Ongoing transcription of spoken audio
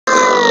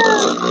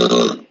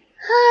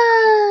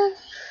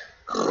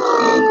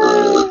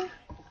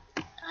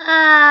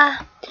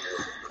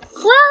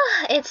Well,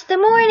 it's the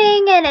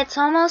morning and it's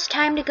almost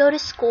time to go to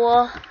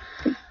school.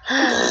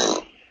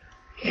 All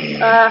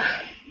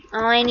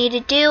I need to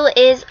do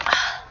is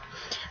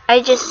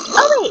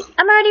oh wait,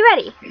 I'm already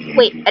ready.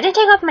 Wait, I didn't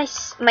take off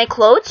my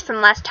clothes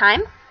from last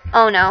time.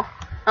 Oh no.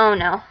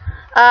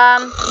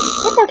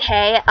 It's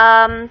okay.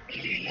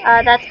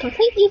 That's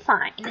completely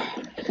fine.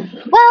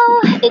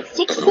 Well, it's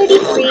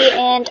 6:33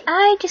 and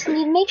I just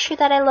need to make sure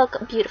that I look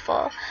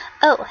beautiful.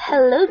 Oh,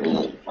 hello,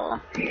 beautiful.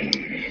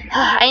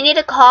 I need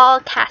to call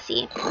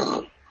Cassie.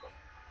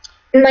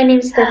 My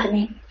name's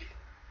Stephanie.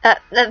 I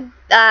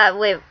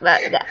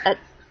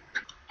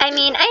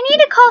need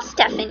to call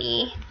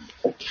Stephanie.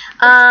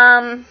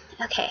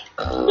 Okay.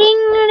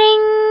 Ring,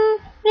 ring,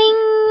 ring,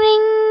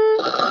 ring,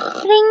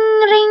 ring,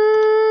 ring.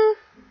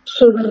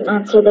 She wouldn't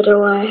answer the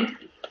door.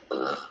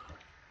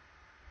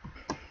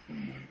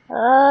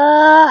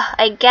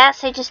 I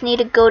guess I just need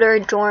to go to her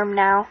dorm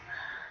now.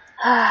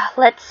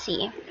 Let's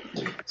see.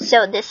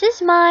 So this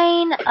is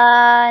mine.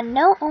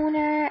 No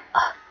owner.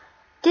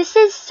 This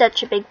is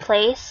such a big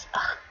place.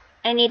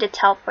 I need to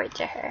teleport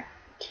to her.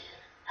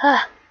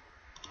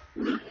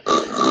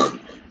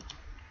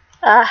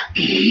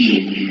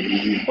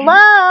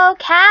 Hello,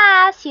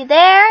 Cass, you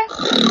there?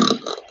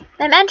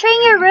 I'm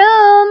entering your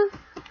room.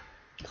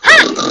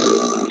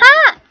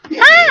 Ha!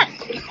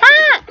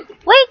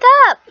 Wake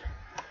up!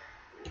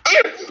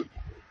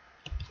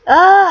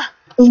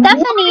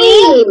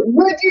 Stephanie!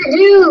 What'd you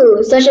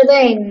do? Such a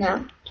thing.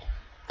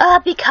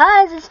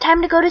 Because it's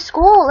time to go to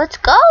school. Let's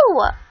go.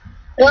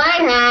 Do I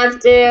have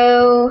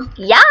to?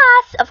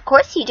 Yes, of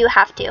course you do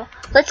have to.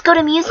 Let's go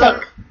to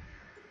music.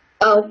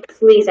 Oh,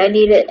 please, I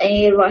need it. I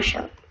need to rush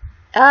up.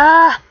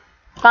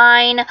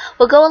 Fine.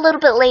 We'll go a little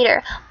bit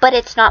later. But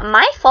it's not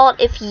my fault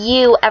if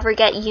you ever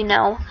get,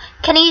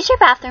 Can I use your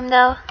bathroom,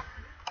 though?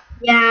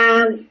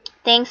 Yeah.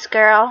 Thanks,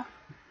 girl.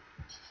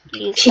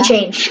 She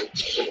changed.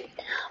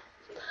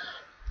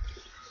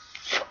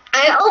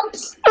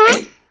 Oops.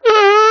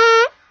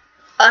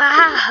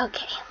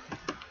 Okay.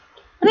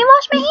 Let me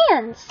wash my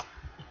hands.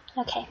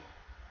 Okay.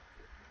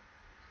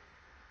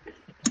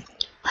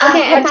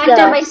 Okay, I packed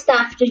up my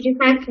stuff. Did you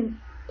pack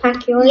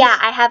yours? Yeah,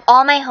 I have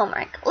all my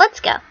homework. Let's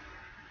go.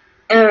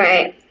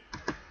 Alright.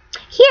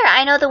 Here,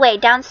 I know the way.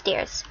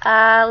 Downstairs.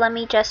 Let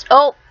me just...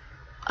 What?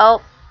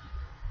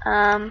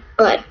 Why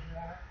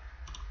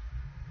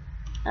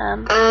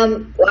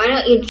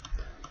don't you...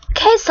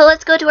 Okay, so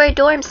let's go to our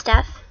dorm,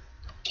 Steph.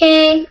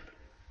 Okay.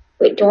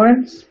 Wait,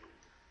 dorms?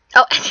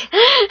 Oh,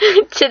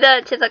 to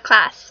the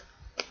class.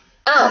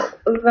 Oh,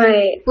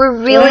 right. We're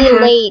really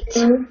late.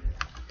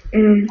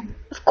 Mm.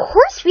 Of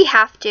course we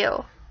have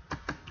to.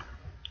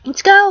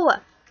 Let's go.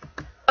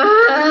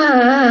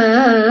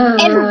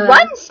 And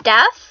run,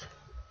 Steph.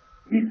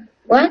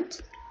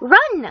 What?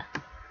 Run.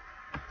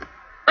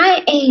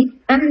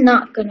 I'm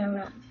not gonna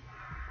run.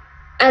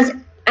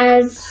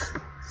 As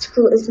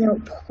school is no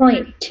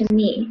point to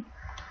me.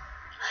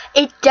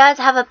 It does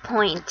have a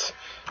point.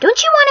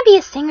 Don't you want to be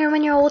a singer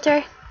when you're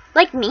older?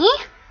 Like me?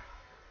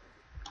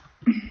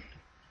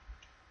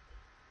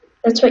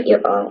 That's what you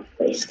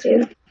always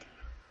do.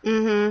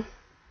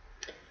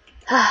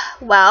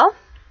 Well.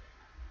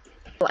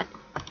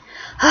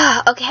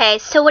 Okay,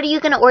 so what are you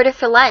going to order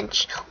for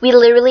lunch? We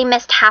literally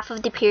missed half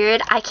of the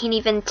period. I can't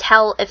even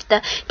tell if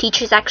the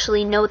teachers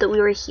actually know that we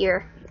were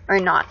here or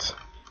not.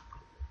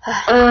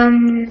 I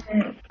don't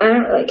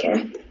really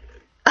care.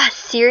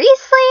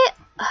 Seriously?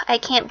 I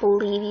can't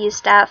believe you,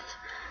 Steph.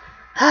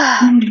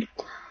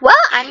 Well,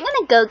 I'm going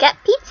to go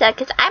get pizza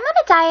because I'm on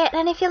a diet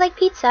and I feel like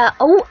pizza.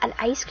 Oh, and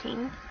ice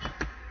cream.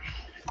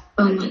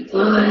 Oh my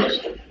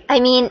god. I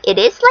mean, it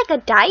is like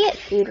a diet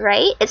food,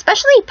 right?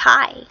 Especially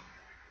pie.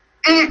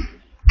 I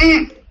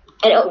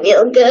don't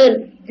feel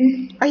good.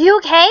 Are you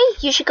okay?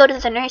 You should go to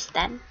the nurse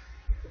then.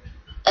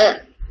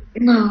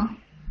 No.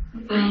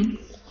 I'm fine.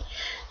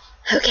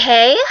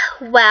 Okay,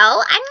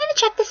 well, I'm gonna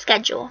check the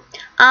schedule.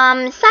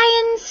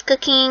 Science,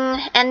 cooking,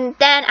 and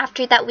then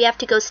after that we have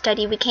to go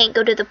study. We can't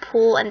go to the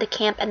pool and the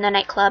camp and the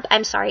nightclub.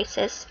 I'm sorry,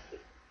 sis.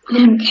 I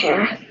don't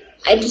care.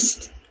 I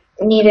just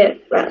need a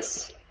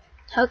rest.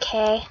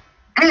 Okay.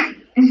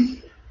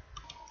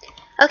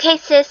 Okay,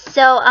 sis,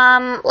 so,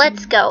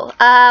 let's go.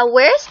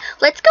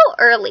 Let's go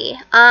early.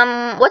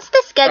 What's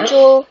the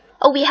schedule?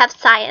 Oh, we have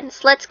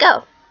science. Let's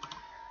go.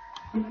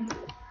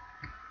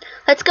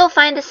 Let's go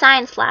find the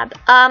science lab.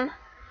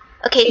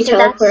 Okay, so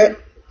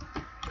teleport.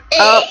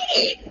 Oh.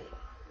 You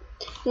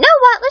know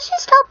what? Let's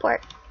just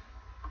teleport.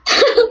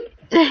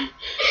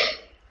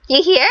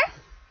 You hear?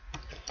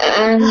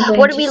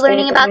 What are we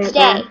learning about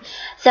today?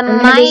 The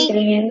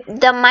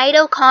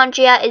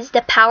mitochondria is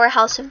the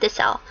powerhouse of the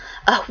cell.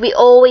 We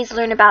always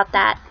learn about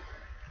that.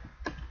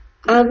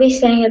 I'll be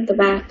staying at the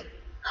back.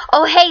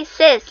 Oh, hey,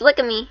 sis, look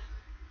at me.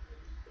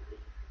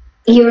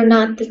 You're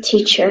not the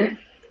teacher.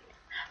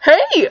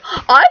 Hey,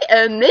 I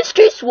am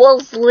Mistress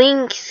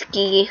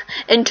Wolslinski,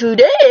 and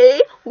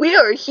today we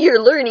are here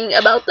learning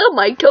about the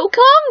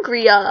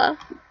mitochondria.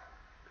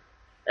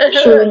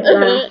 She wouldn't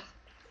laugh.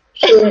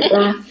 She won't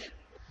laugh.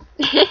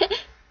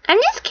 I'm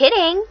just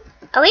kidding.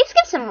 At least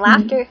give some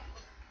laughter.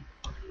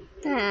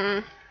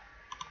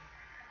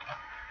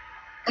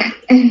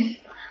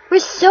 We're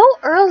so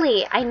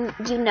early.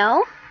 You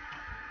know?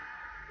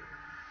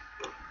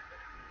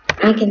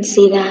 I can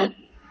see that.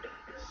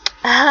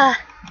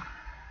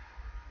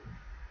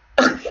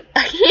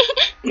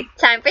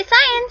 Time for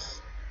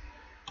science.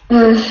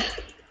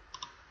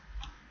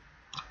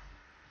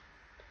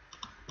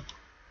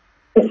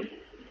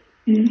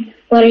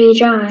 What are you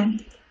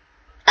drawing?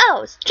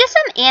 Oh, it's just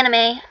some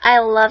anime. I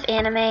love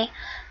anime.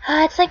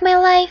 It's like my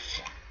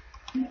life.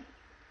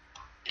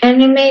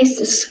 Anime is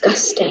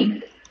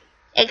disgusting.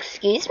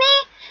 Excuse me?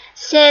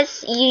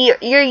 Sis,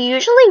 you're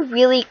usually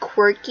really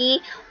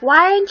quirky.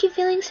 Why aren't you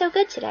feeling so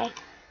good today?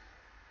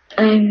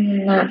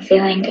 I'm not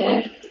feeling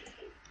good.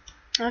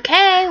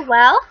 Okay,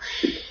 well,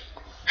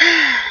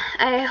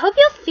 I hope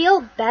you'll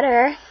feel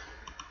better.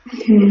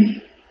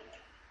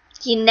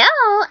 You know,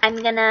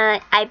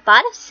 I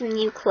bought us some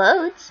new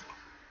clothes.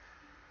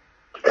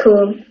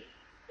 Cool.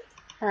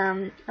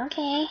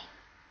 Okay.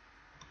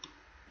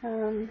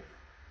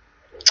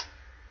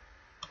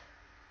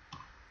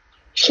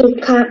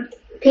 Should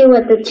copy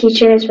what the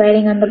teacher is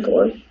writing on the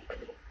board.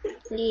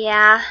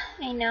 Yeah,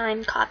 I know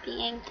I'm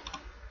copying.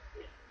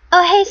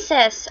 Oh, hey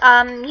sis,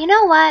 you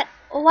know what?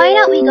 Why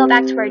don't we go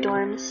back to our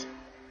dorms?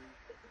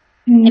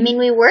 I mean,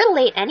 we were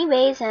late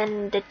anyways,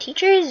 and the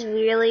teachers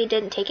really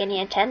didn't take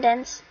any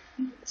attendance.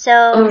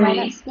 So, why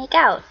not sneak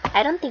out?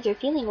 I don't think you're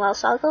feeling well,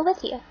 so I'll go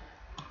with you.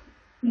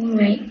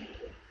 Alright.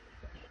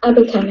 I'll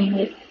be coming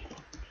with.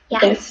 Yeah,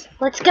 Yes.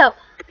 let's go.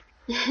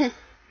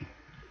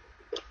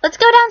 Let's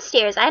go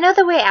downstairs. I know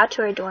the way out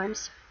to our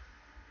dorms.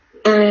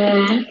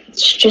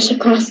 It's just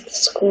across the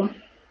school.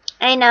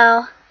 I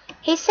know.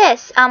 Hey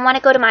sis, wanna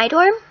go to my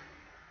dorm?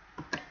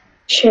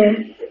 Sure.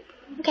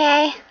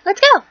 Okay,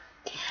 let's go.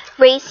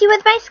 Race you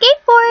with my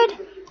skateboard.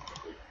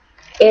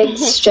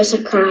 It's just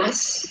across.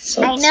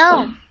 So I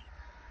know.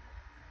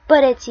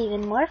 But it's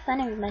even more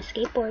fun with my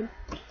skateboard.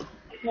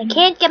 And I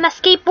can't get my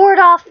skateboard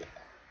off.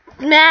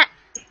 Nah.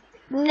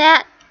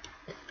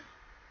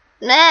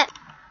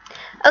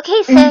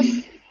 Okay,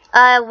 sis.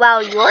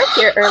 Well, you're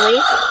here early.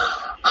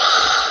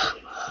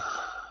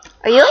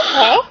 Are you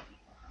okay?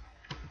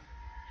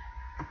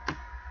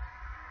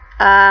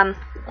 I'm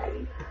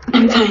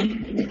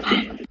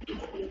fine.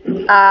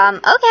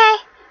 Okay.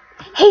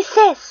 Hey,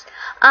 sis.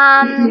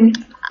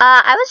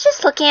 I was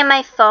just looking at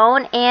my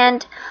phone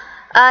and,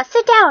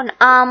 sit down.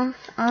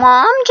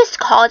 Mom just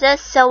called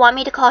us, so want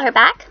me to call her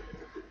back?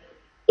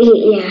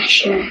 Yeah,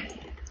 sure. Okay.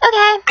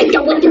 I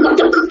don't want to go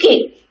to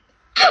cooking.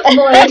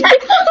 Boy.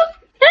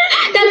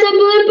 That's a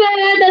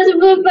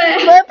blooper.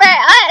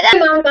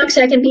 Mom,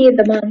 so I can be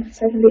the mom.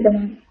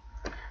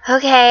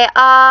 Okay,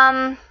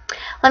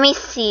 let me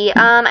see.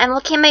 I'm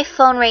looking at my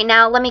phone right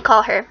now. Let me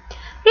call her.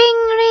 Ring.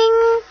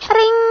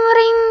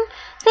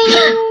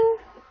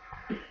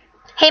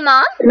 Hey,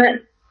 Mom?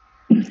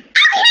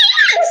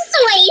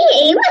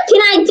 Sweetie, what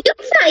can I do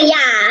for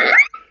ya?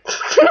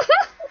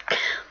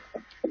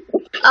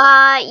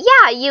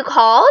 Yeah, you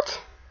called.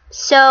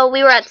 So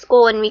we were at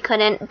school and we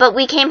couldn't, but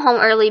we came home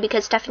early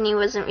because Stephanie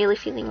wasn't really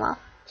feeling well.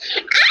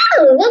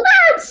 Oh, well,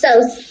 that's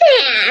so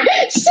sad.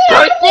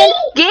 Person,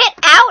 get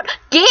out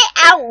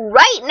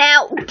right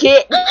now.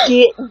 Get.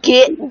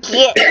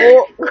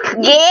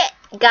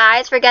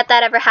 Guys, forget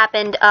that ever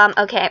happened.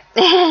 Okay.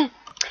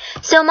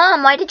 So,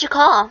 Mom, why did you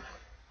call?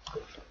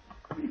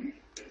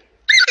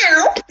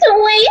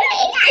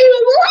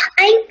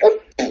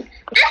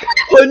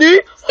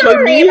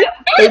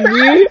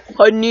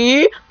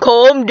 Honey,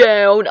 calm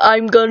down.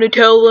 I'm gonna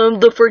tell them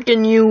the freaking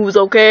news,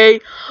 okay?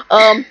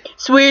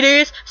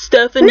 Sweeties,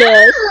 Stephanie. No,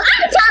 I'm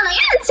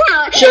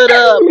telling. Shut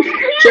up.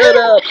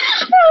 No,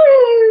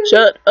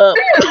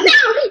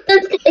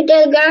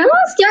 the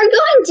girls, you're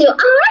going to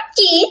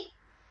RGT.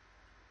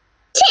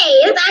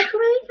 Is that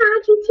correct?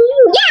 RGT?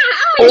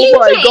 Yeah, RGT. Oh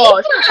my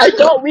gosh, I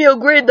thought we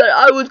agreed that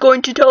I was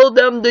going to tell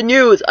them the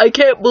news. I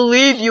can't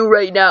believe you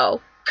right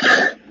now.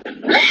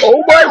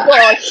 Oh my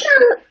gosh.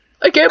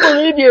 I can't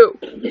believe you.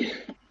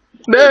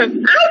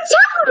 Man.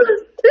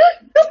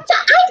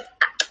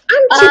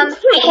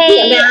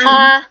 Hey,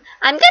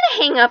 I'm gonna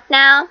hang up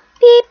now.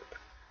 Beep.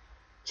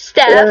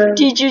 Steph,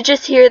 did you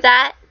just hear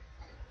that?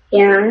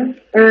 Yeah,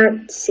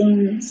 that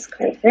seems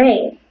quite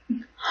right.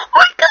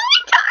 We're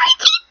going to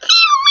RGT!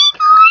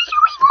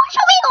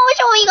 Oh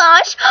my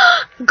gosh!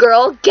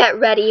 Girl, get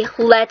ready.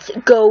 Let's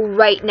go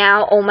right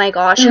now. Oh my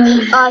gosh.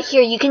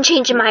 Here, you can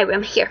change in my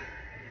room. Here.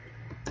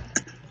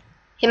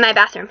 In my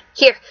bathroom.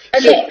 Here.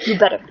 Okay. You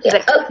better.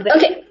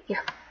 Okay.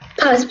 Here.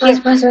 Pause.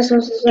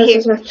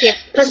 Here.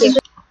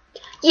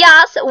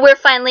 Yes, we're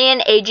finally an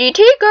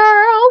AGT,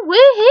 girl.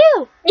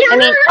 Woohoo! Yeah. I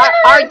mean,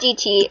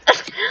 RGT.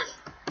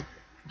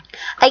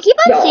 I keep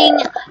on saying,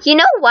 you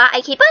know what?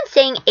 I keep on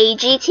saying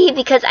AGT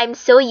because I'm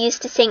so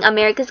used to saying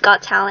America's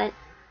Got Talent.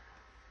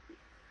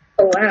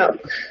 Oh, wow.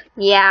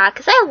 Yeah,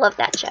 because I love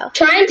that show.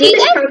 Try and do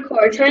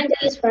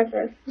this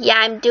parkour. Yeah,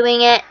 I'm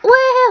doing it.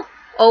 Woohoo!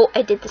 Oh,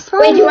 I did this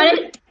one. Wait, do you want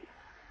it?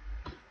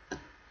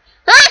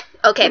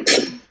 Okay.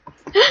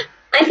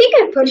 I think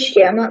I pushed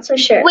you. I'm not so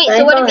sure. Wait,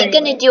 so what are we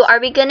gonna do? Are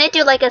we gonna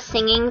do like a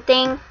singing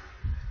thing?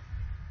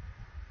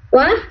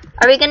 What?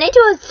 Are we gonna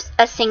do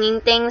a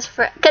singing things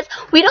for? Cause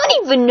we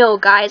don't even know,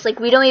 guys. Like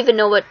we don't even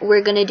know what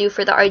we're gonna do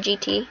for the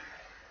RGT.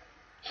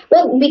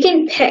 Well, we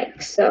can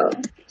pick. So.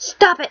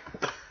 Stop it.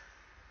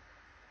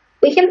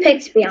 We can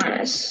pick, to be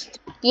honest.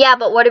 Yeah,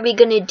 but what are we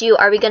gonna do?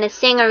 Are we gonna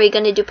sing? Are we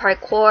gonna do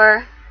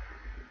parkour?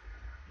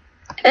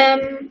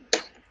 Wait.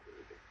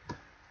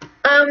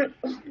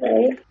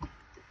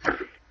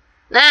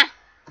 Nah.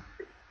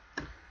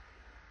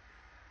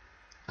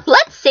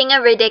 Let's sing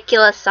a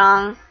ridiculous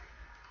song.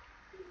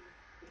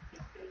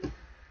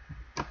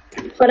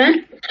 Hold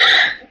on.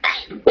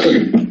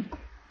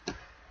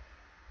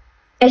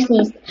 I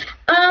sneezed.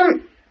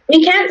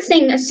 We can't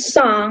sing a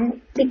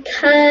song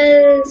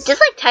because...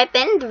 Just like type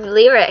in the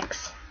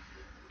lyrics.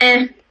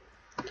 It's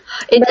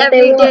But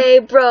everyday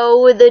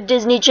bro with a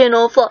Disney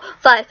Channel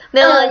 5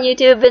 million on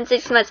YouTube in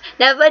 6 months.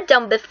 Never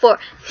done before.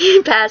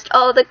 You passed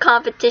all the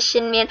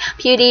competition, man.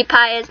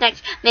 PewDiePie is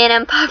next. Man,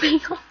 I'm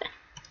popping on.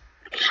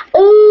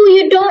 Oh,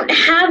 you don't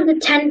have the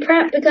 10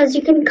 prep because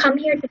you can come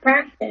here to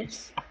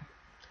practice.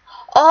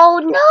 Oh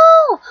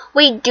no!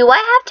 Wait, do I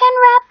have 10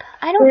 rep?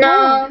 I don't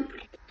know. No.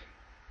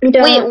 You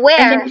don't. Wait,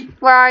 where?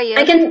 Where are you?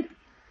 I can...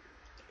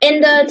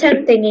 In the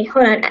 10 thingy.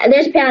 Hold on.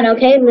 There's piano,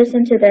 okay?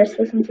 Listen to this.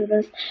 Listen to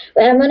this.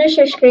 Wait, I'm gonna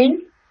share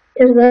screen.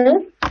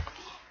 You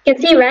can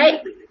see,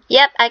 right?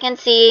 Yep, I can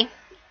see.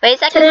 Wait a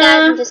second, guys.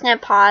 I'm just gonna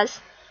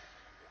pause.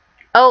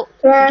 Oh,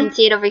 I can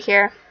see it over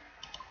here.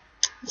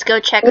 Let's go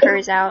check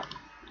hers out.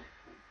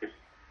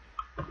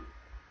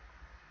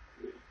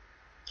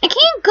 I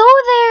can't go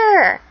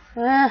there!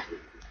 Ugh.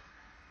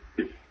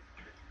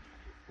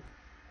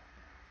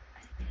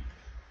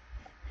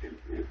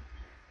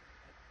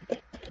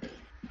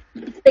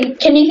 Like,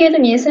 can you hear the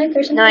music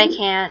or something? No, I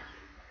can't.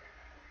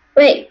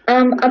 Wait,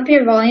 up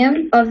your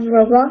volume of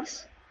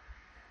Roblox.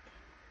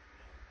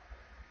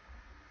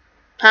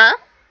 Huh?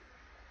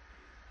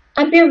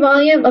 Up your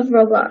volume of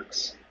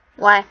Roblox.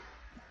 Why?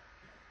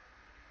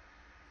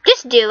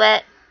 Just do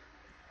it.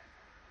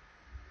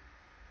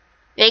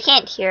 I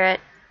can't hear it.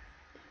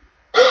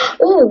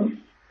 Ooh.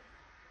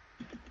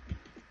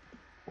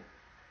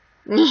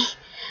 Let's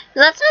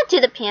not do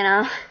the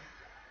piano.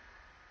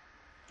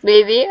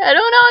 Maybe. I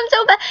don't know, I'm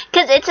so bad.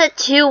 Because it's a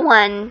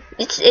 2-1.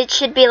 It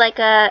should be like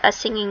a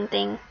singing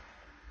thing.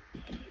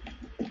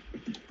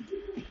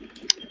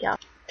 Yeah,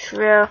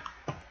 true.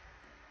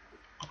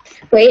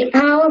 Wait,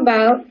 how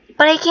about...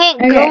 But I can't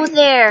go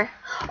there.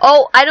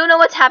 Oh, I don't know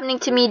what's happening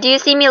to me. Do you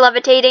see me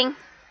levitating?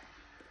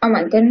 Oh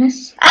my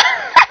goodness.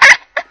 I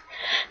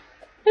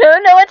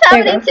don't know what's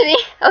happening to me.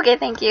 Okay,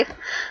 thank you.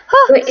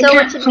 Whew, Wait, so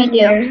what should we do?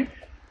 There.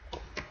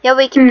 Yeah,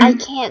 wait, I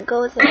can't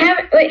go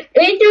there. Wait,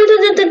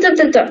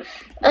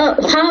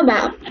 how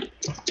about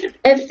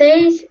if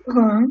they hold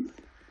on.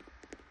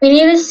 We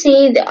need to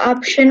see the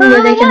option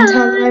where they can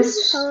tell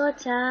us where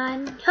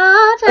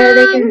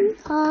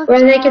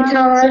they can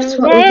tell us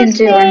what we can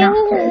do or not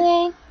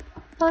do.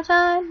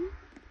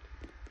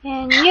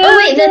 Oh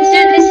wait, let's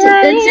do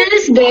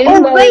this game.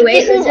 Oh, wait,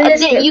 let's do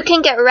this game. You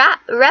can get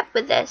rep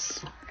with this.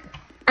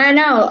 I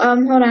know.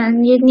 Hold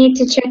on. You need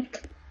to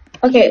check.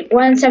 Okay,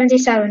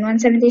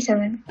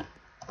 177.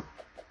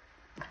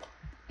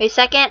 Wait a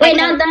second. Wait,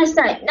 not that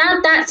side.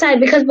 Not that side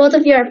because both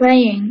of you are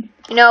playing.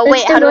 No,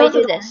 wait. How do I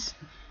do this?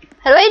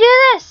 How do I do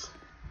this?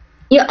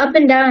 You up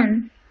and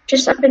down.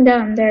 Just up and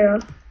down. There you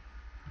go.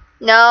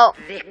 No.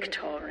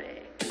 Victory.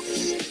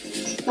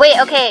 Wait.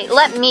 Okay.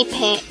 Let me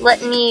paint.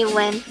 Let me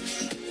win.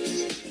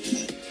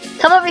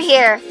 Come over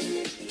here.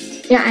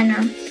 Yeah, I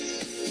know.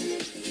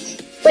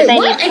 Wait,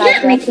 what? I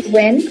can't make you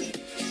win.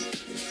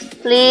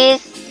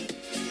 Please.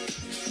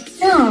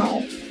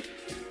 No.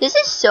 This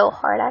is so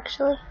hard,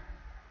 actually.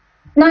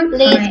 Not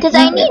Please, because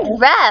I need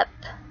rep.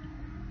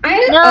 No.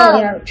 Oh,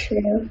 yeah,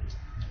 true.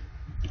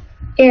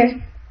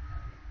 Here.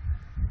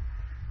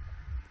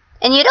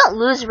 And you don't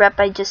lose rep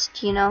by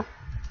just, you know.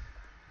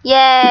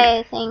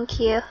 Yay, thank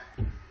you.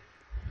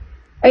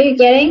 Are you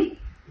getting?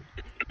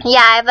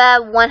 Yeah, I have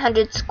a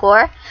 100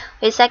 score.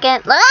 Wait a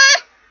second.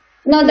 Ah!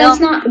 No,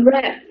 that's not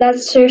rep.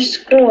 That's your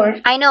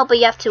score. I know, but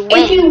you have to win.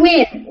 If you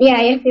win.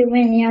 Yeah, if you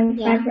win, you have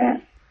 5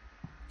 rep.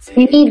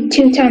 You need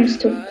 2 times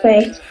to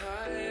play.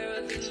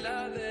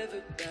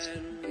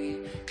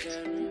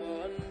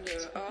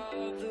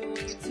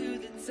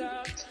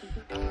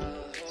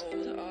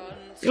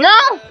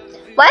 No!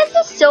 Why is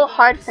this so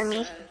hard for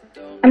me?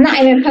 I'm not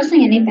even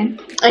pressing anything.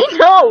 I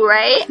know,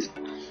 right?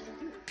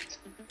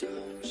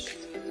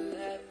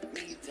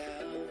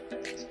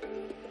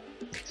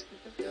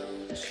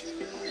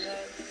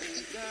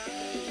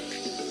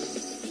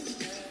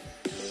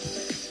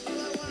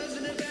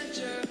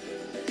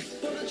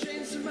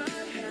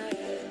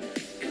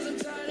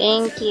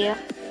 Thank you.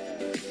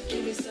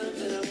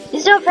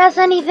 Just don't press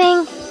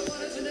anything.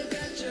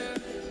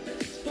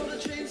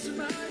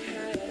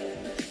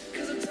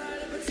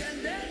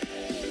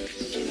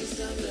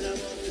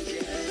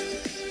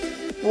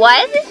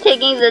 Why is this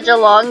taking such a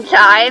long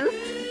time?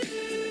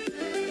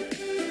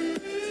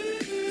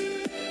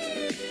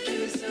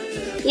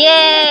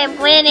 Yay, I'm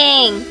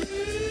winning!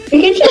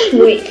 You can just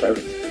wait for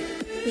me.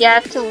 You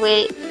have to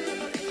wait.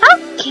 How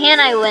can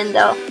I win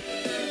though?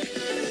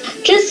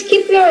 Just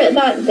keep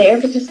that there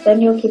because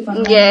then you'll keep on.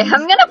 Okay,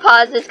 I'm gonna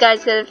pause this, guys,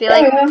 because I feel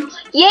like.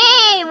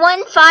 Yay!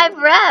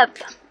 1-5 rep!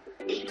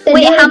 Then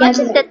Wait, how much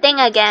is the thing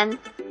again?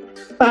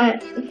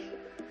 5.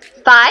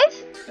 5?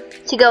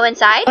 To go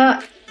inside?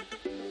 10.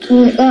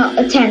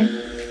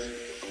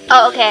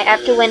 Oh, okay, I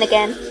have to win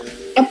again.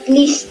 At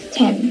least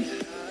 10.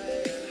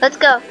 Let's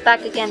go,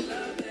 back again.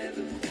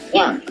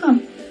 Yeah,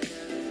 come.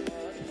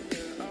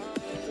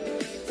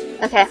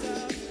 Okay.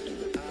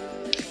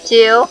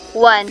 2,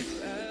 1.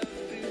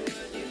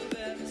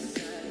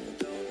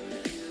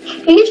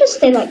 Can you just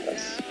stay like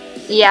this?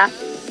 Yeah,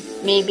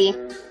 maybe.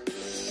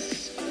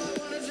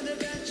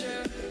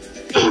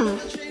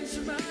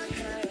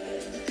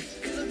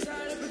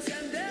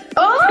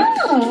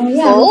 Oh,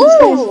 yeah.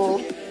 Oh!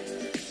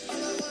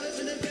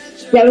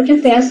 Yeah, we can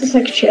stay as just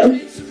like chill.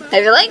 I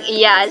feel like,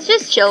 yeah, it's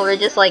just chill. We're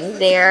just like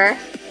there,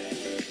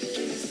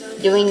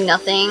 doing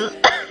nothing.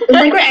 It's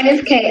like we're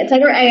AFK. It's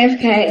like we're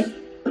AFK.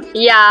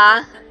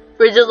 Yeah,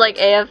 we're just like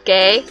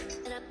AFK.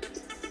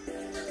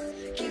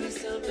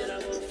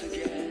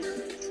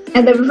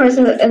 And then our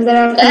person's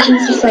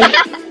just like,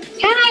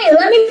 hey,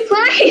 let me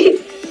play.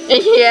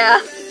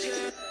 Yeah.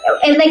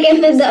 And like if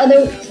the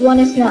other one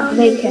is not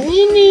vacant.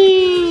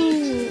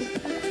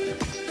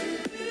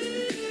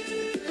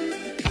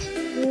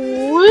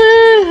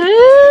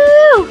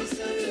 Woohoo!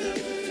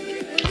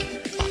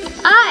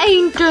 I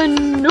ain't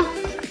gonna.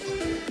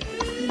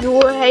 You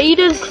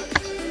haters.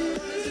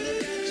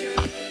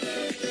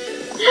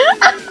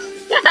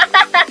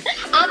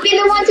 I'll be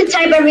the one to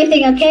type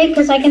everything, okay?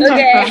 Because I can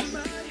type fast.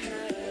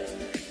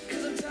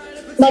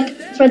 Like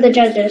for the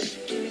judges.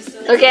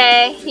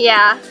 Okay,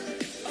 yeah.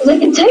 Because I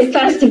can type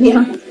fast, to be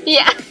honest.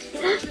 Yeah.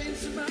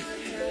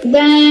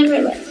 Then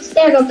there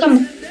we go. Come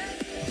on.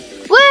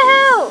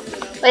 Woohoo!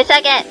 Wait a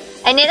second.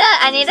 I need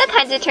to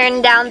kind of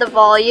turn down the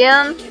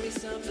volume.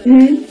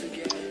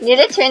 Need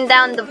to turn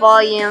down the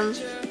volume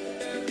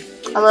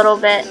a little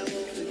bit.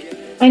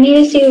 I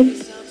need to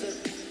see.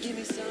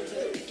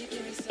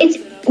 It's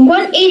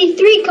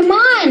 183. Come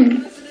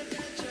on.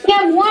 We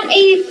have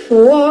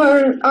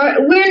 184.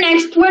 We're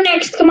next. We're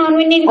next. Come on.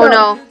 We need to go. Oh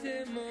no.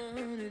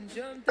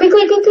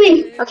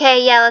 Quickly. Okay,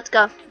 yeah, let's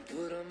go.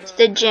 It's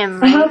the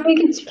gym. I hope we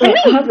can sprint.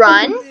 Can we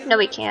run? No,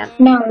 we can't.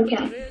 No, we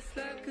can't.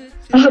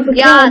 I hope we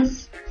can.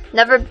 Yes.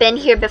 Never been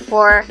here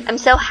before. I'm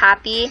so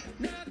happy.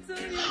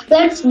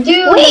 Let's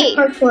do Wait,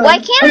 parkour. why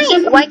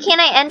can't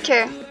I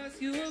enter?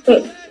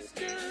 Wait.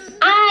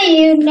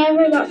 You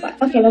never got back.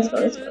 Okay, let's go.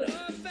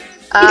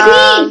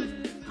 Oh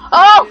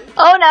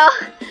no.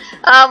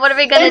 What are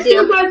we gonna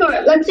do?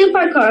 Let's do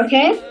parkour,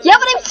 okay? Yeah,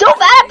 but I'm so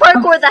bad at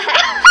parkour. The heck?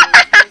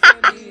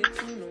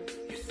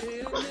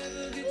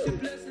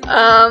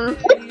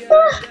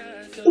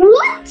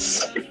 What?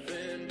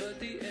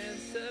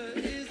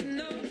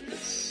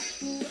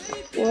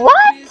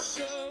 What?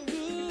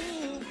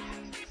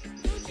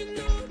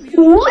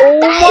 Oh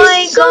That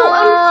my is so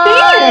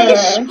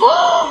gosh! unfair.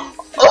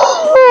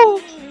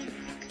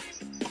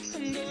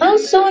 That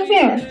was so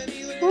unfair.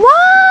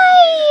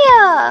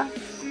 Why?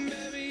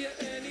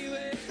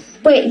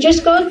 Wait,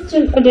 just go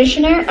to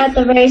auditioner at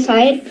the very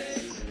side.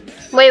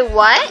 Wait,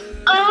 what?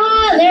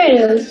 Ah, there it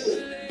is.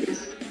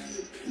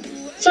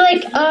 So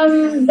like,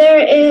 there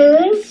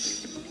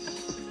is.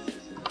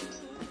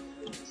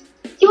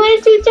 You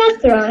want to do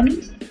death run?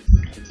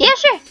 Yeah,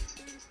 sure.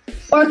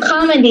 Or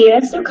comedy?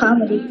 Let's do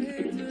comedy.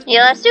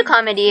 Yeah, let's do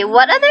comedy.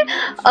 What other?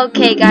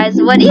 Okay, guys,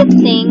 what do you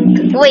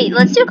think? Wait,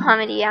 let's do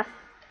comedy. Yeah.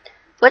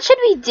 What should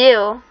we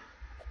do?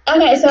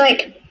 Okay, so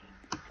like.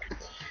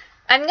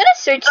 I'm gonna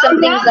search some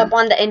things up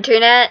on the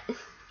internet.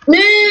 No.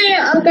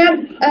 I'll grab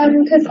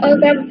I'll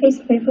grab a piece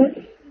of paper.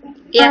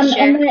 Yeah, sure.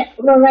 And then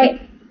we'll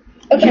write.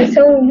 Okay,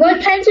 so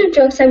what kinds of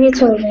jokes have you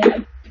told me?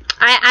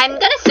 I'm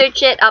gonna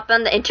search it up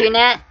on the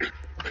internet.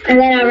 And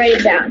then I'll write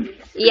it down.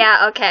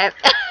 Yeah, okay.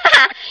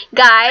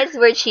 Guys,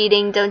 we're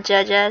cheating. Don't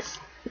judge us.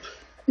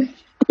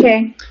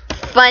 Okay.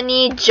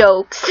 Funny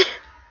jokes.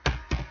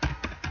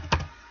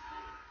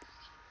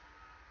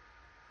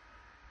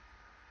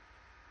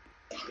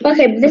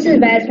 Okay, but this is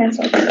bad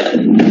pencil.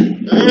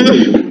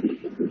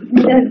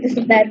 This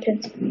is bad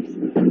pencil.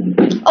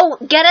 Oh,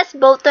 get us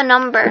both the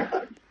number.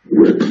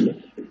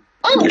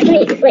 Oh,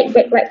 wait.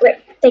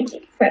 Thank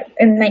you for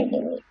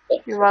reminding me.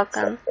 You're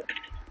welcome.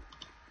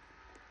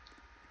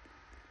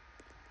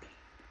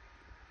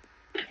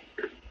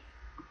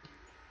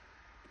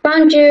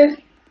 Bonjour.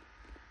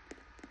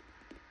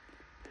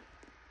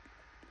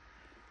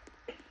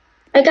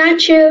 I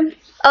got you.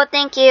 Oh,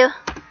 thank you.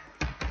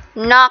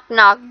 Knock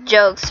knock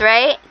jokes,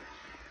 right?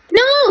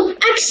 No!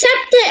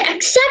 Accept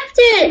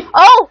it!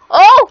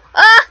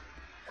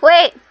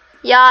 Wait.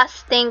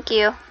 Yes, thank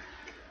you.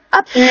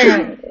 Up.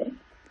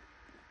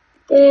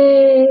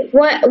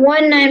 What?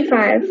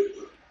 195.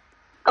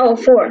 Oh,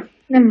 4.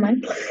 Never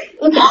mind. Okay.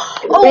 Ready?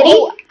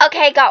 Oh,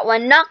 okay, got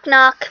one. Knock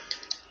knock.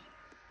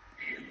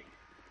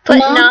 Put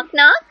knock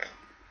knock.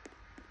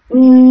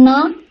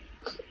 Knock.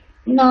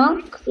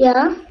 Knock,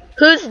 yeah.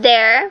 Who's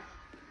there?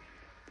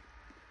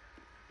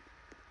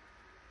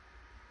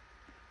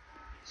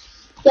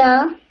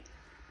 Yeah.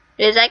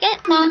 Wait a second.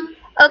 Knock.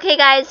 Okay,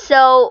 guys,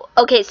 so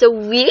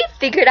we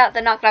figured out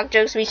the knock knock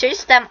jokes. We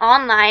searched them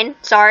online.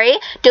 Sorry,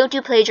 don't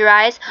do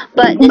plagiarize,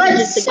 but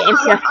this is just a game.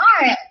 Some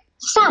aren't.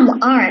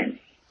 Some aren't.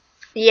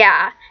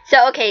 Yeah.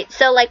 So, okay,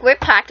 so, like, we're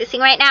practicing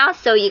right now,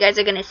 so you guys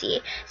are gonna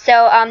see.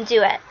 So,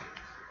 do it.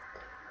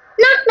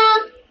 Knock,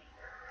 knock.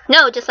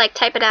 No, just, like,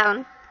 type it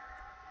down.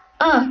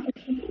 Oh,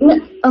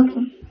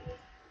 okay.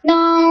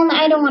 No,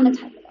 I don't want to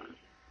type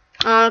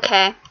it down.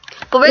 Okay.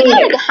 But we're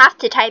gonna have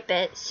to type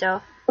it,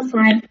 so. Oh,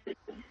 fine.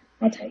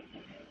 I'll type.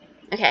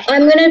 Okay.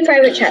 I'm gonna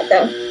private chat,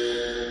 though.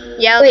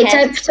 Yeah, okay. Wait,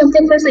 type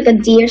something first, like a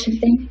D or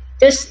something.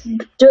 Just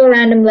do a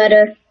random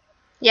letter.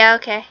 Yeah,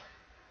 okay.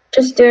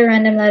 Just do a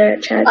random letter,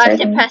 chat. I have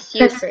to press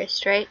you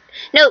first, right?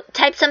 No,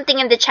 type something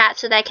in the chat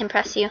so that I can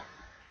press you.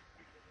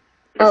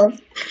 Oh.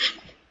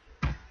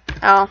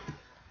 Oh.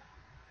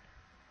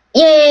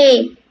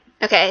 Yay!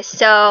 Okay,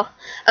 so,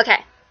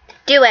 okay.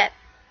 Do it.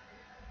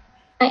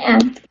 I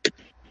am.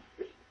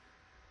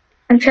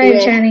 I'm trying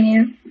chatting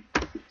you.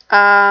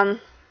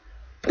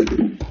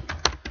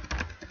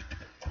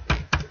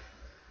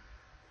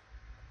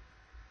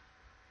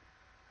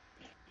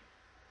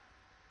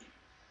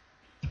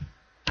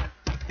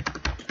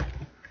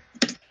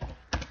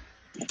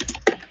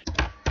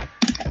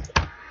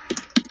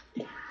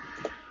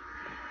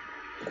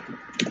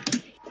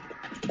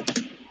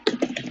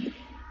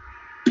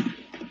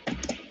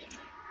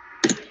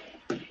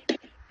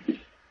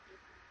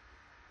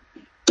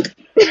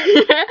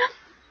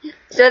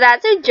 So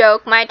that's a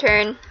joke. My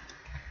turn.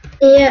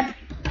 Yeah.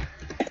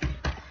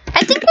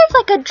 I think there's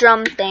like a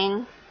drum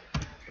thing.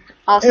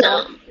 Also.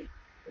 No.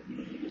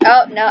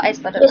 Oh, no, I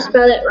spelled it You wrong.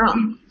 spelled it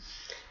wrong.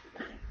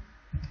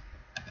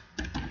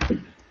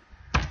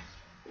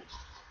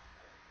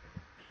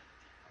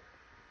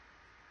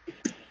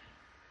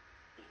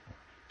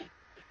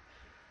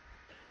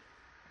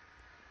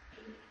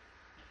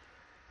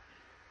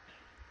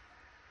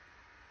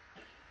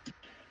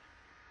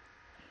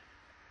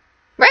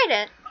 Write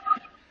it.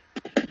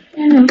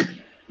 Yeah.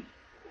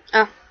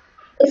 Oh.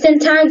 It's in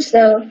tags,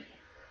 though.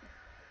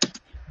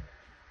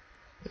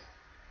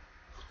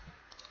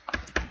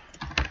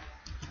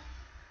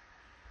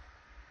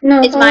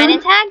 No. It's mine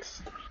in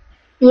tags?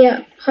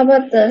 Yeah. How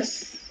about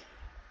this?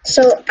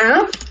 So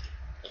app.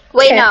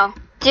 Wait, Okay. no.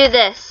 Do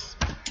this.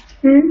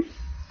 Hmm.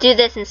 Do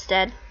this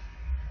instead.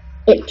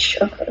 Itch.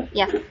 Okay.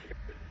 Yeah.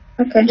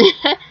 Okay.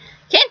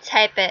 Can't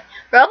type it.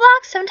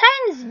 Roblox,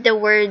 sometimes the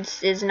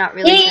words is not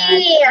really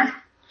bad. Yeah.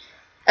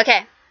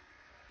 Okay.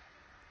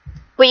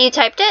 Wait, you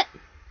typed it?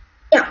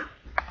 Yeah.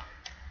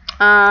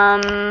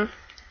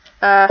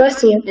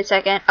 Bless you. A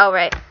second. Oh,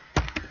 right.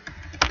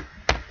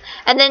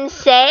 And then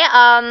say,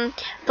 and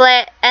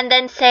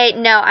then say,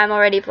 no, I'm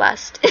already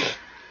blessed.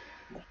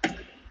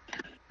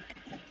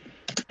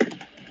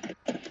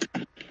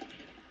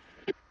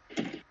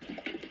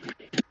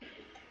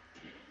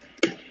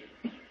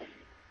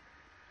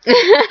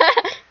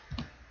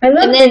 I love And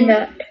then- doing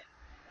that.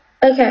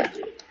 Okay.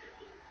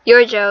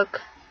 Your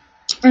joke.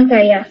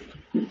 Okay, yeah.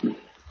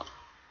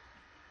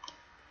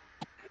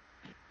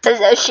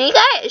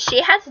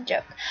 She has a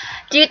joke.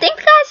 Do you think,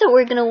 guys, that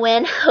we're gonna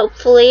win?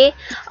 Hopefully.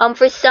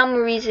 For some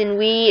reason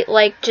we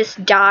like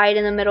just died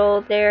in the middle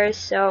of there,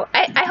 so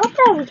I hope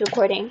that I was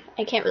recording.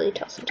 I can't really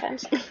tell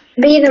sometimes.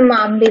 Be the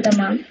mom. Be the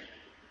mom.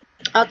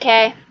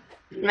 Okay.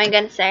 What am I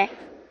gonna say?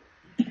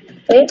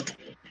 Wait.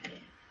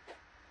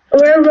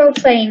 We're role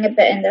playing a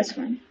bit in this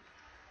one.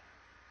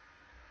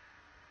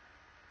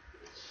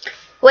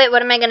 Wait,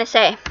 what am I gonna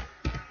say?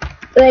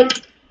 Like,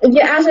 you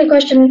ask a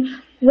question.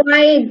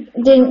 Why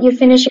didn't you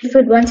finish your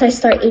food once I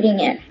start eating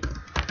it?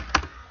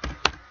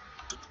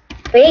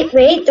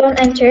 Wait, don't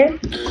enter.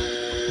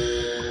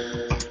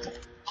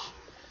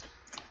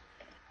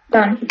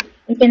 Done.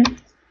 You can.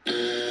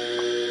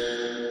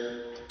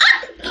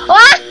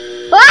 What?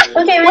 What?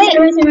 Okay, my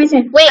turn.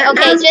 Wait,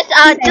 okay, just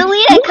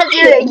delete it because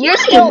you're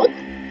still.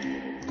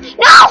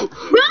 No!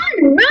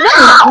 Run!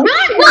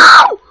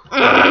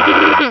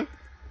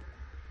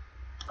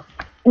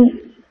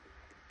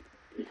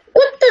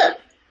 What the?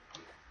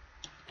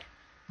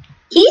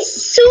 He's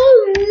so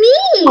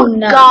mean.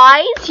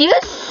 Guys, he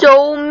is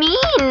so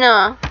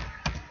mean.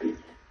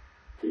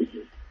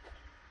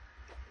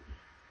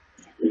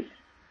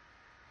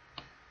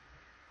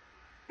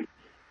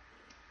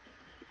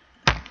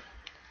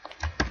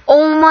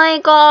 Oh my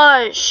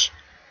gosh.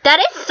 That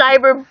is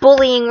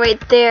cyberbullying right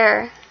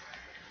there.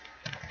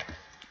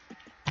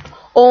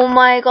 Oh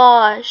my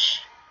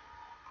gosh.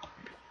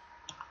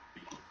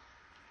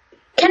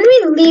 Can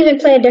we leave and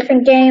play a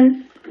different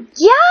game?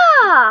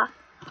 Yeah.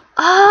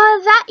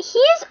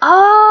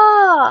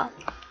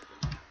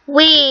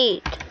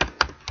 Wait.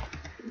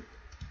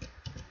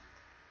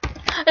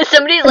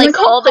 Somebody like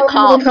call the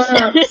cops.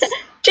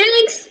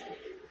 Jinx.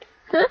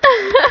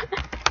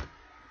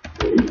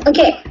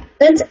 Okay,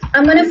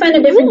 I'm gonna find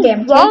a different game.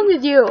 What's wrong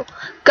with you?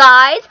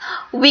 Guys,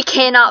 we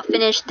cannot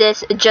finish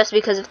this just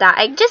because of that.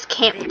 I just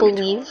can't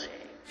believe.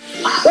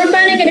 We're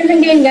finding a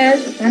different game,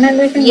 guys. Find a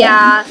different game.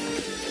 Yeah.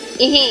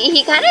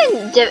 He kind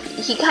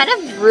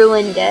of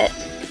ruined it.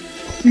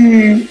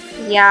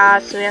 Yeah,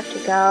 so we have to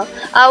go.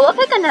 We'll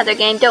pick another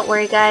game. Don't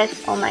worry,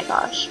 guys. Oh my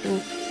gosh.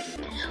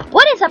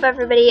 What is up,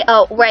 everybody?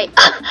 Oh, right.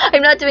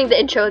 I'm not doing the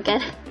intro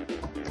again.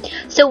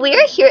 So we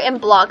are here in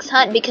Blocks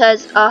Hunt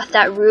because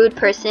that rude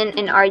person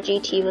in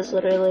RGT was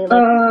literally like,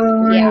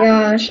 oh my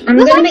gosh, I'm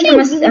gonna become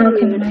a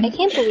rude. I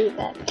can't believe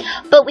it.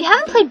 But we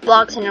haven't played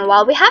Blocks in a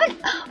while. We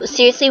haven't.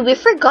 Seriously, we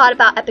forgot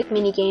about epic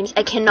mini games.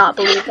 I cannot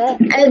believe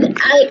it. And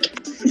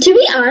to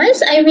be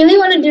honest, I really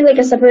want to do like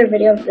a separate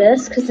video of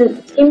this because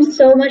it seems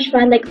so much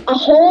fun. Like a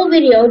whole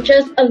video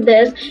just of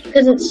this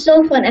because it's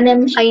so fun. And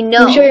then I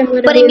know, I'm sure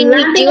but I mean,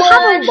 we do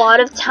have a lot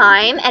of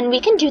time, and we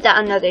can do that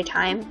another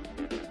time.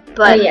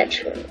 But oh yeah,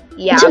 true.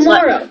 Yeah,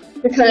 tomorrow.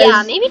 Because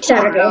yeah, maybe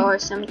tomorrow Saturday. or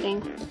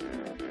something.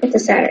 It's a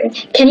Saturday.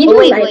 Can you do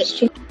a live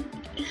stream?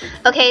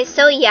 Okay,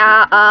 so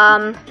yeah,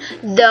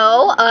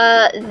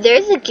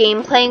 there's a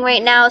game playing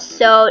right now.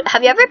 So,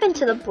 have you ever been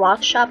to the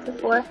block shop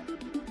before?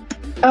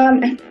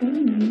 I'm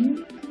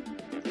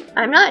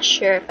not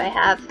sure if I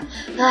have.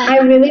 I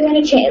really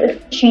want to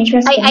change my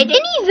skin. I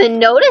didn't even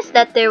notice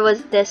that there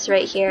was this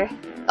right here.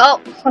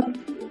 Oh,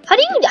 how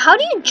do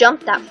you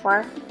jump that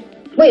far?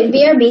 Wait,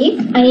 BRB?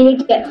 I need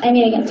to get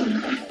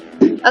something.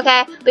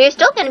 Okay, but you're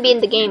still gonna be in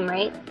the game,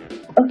 right?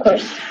 Of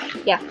course.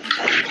 Yeah.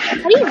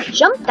 How do you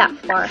jump that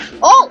far?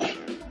 Oh!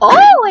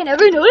 Oh, I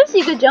never noticed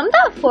you could jump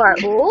that far.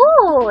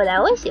 Oh, that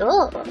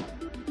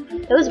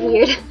was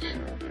weird.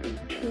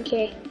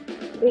 Okay.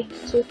 3,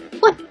 2,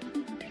 1.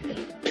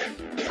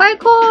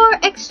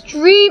 Parkour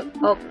extreme.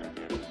 Oh,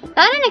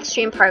 not an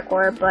extreme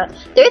parkour, but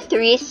there are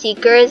 3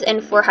 seekers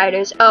and 4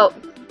 hiders. Oh,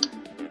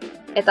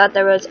 I thought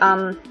there was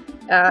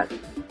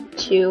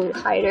 2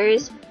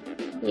 hiders.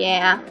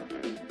 Yeah.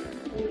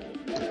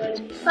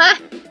 Ah.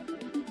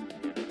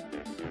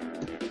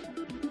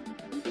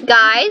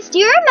 Guys, do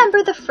you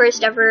remember the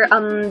first ever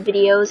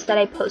videos that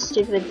I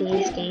posted with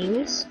these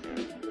games?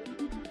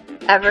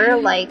 Ever?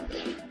 Like,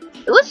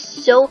 it's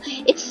so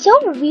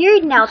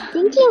weird now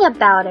thinking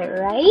about it,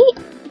 right?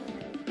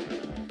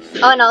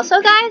 Oh, and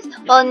also, guys,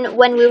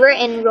 when we were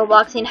in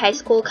Roblox in high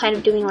school, kind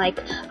of doing like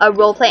a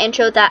roleplay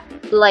intro that,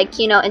 like,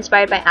 you know,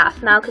 inspired by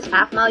Afmal, because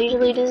Afmal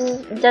usually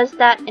does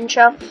that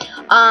intro.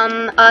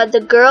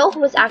 The girl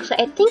who was actually,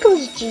 I think it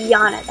was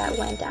Gianna that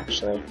went,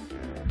 actually.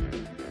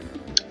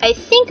 I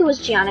think it was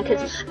Gianna,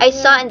 because I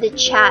saw in the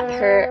chat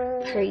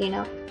her, you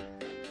know.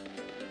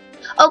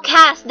 Oh,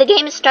 Cass, the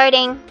game is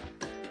starting.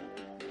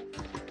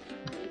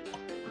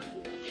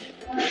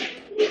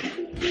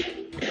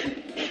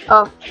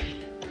 Oh.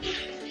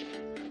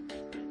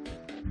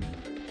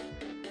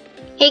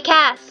 Hey,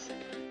 Cass.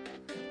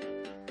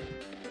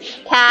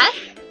 Cass?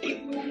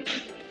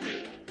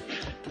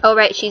 Oh,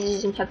 right, she's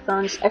using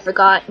headphones. I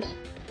forgot.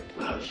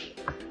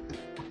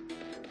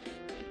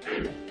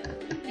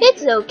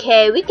 It's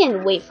okay, we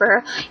can wait for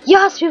her.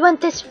 Yes, we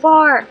went this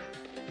far.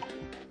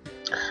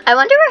 I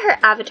wonder where her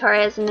avatar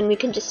is, and then we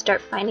can just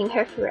start finding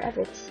her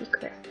wherever the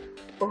secret.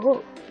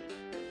 Oh.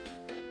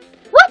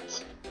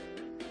 What?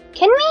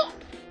 Can we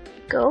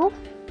go?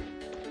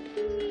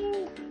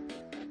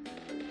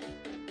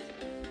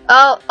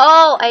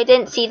 Oh, I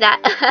didn't see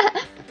that.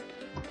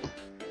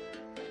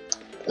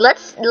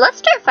 Let's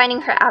start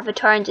finding her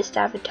avatar and just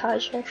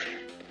sabotage her.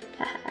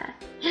 I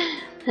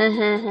don't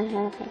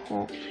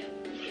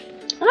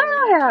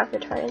know where her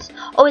avatar is.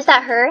 Oh, is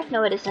that her?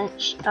 No, it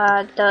isn't.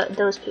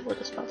 Those people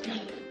just followed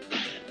me.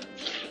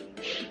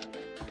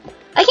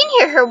 I can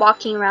hear her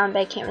walking around, but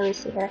I can't really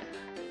see her.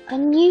 A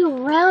new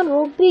round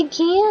will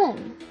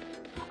begin.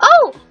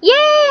 Oh,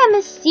 yay! I'm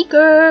a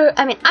seeker.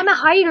 I mean, I'm a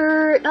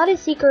hider, not a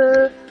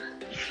seeker.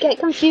 Get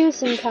confused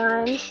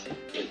sometimes.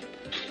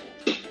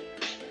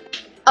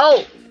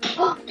 Oh,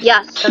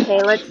 yes.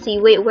 Okay, let's see.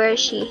 Wait, where is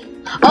she?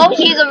 Oh,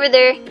 she's over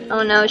there.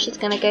 Oh no, she's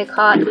gonna get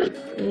caught.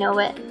 You know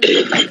it.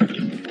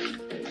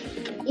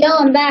 Yo,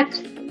 I'm back.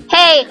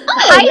 Hey,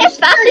 hide as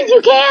fast as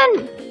you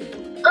can.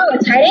 Oh,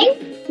 it's hiding?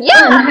 Yeah.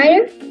 Oh, I'm a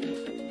hider?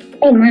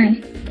 Oh my.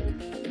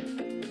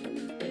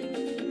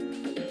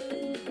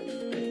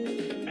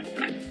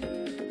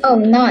 Oh,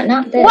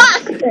 not this.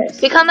 What? This.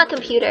 Become a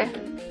computer.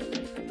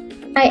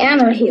 I am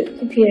a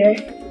computer.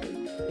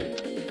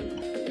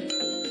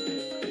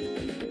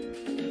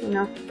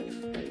 No.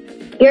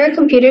 You're a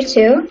computer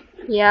too?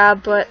 Yeah,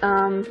 but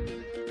I'm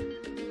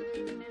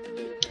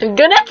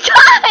gonna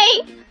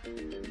die.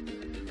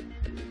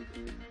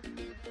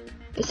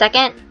 A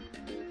second.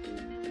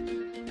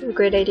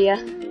 Great idea.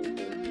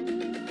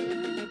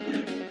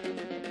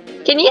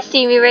 Can you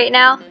see me right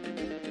now?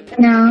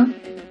 No.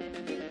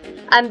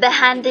 I'm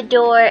behind the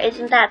door.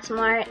 Isn't that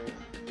smart?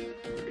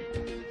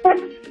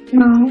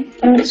 No,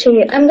 I don't see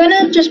you. I'm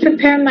gonna just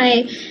prepare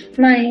my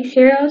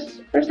cereals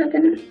for a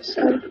second.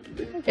 So.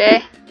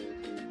 Okay.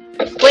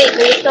 Wait,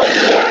 are you still?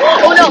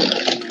 Oh no!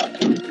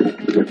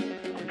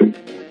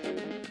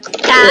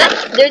 Cat,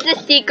 there's a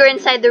seeker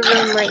inside the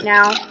room right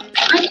now.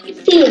 I can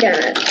see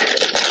that.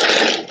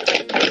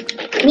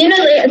 You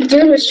know, a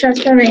dude was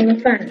transforming in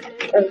front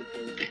of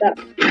that.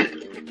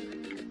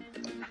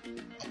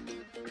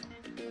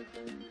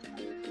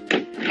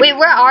 Wait,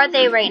 where are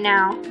they right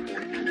now?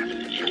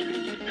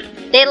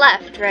 They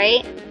left,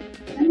 right?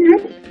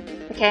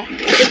 Okay. Are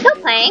you still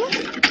playing?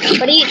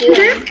 What are you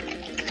doing?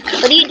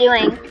 What are you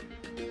doing?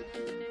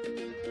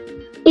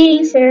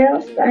 Eating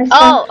cereal.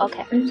 Oh,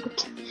 okay.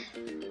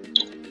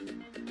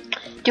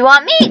 Do you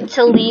want me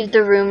to leave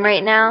the room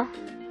right now?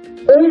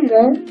 Oh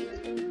no.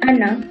 I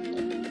know.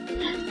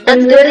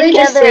 Let's go together.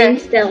 Just staying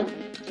still.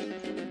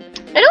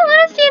 I don't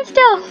want to stand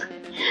still.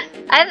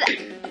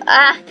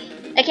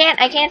 I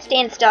can't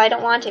stand still. I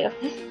don't want to.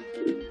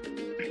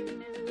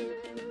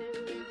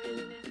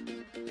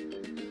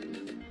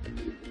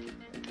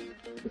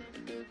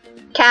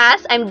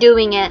 Cass, I'm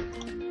doing it.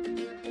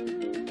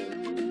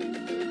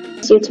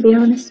 So, to be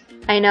honest.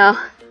 I know.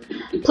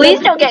 Please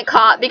don't get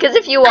caught, because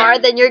if you are,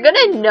 then you're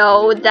gonna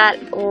know that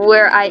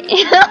where I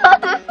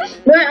am.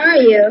 Where are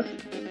you?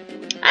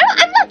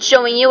 I'm not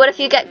showing you. What if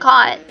you get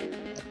caught?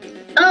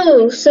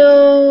 Oh,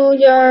 so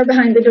you're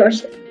behind the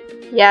doorstep.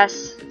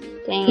 Yes.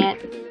 Dang it.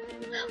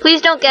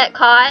 Please don't get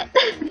caught.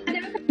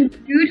 The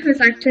dude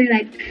was actually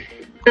like,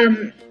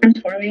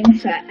 transforming,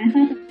 so I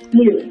thought it was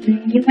you,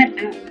 and you went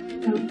out.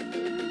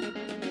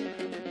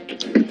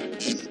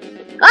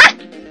 Ah!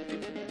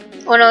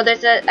 Oh no,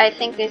 I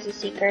think there's a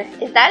seeker.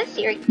 Is that a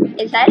seeker?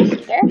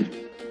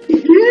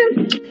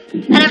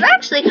 I never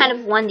actually kind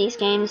of won these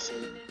games.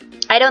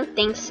 I don't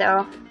think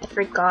so. I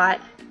forgot.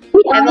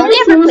 I've only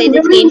ever played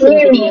these games in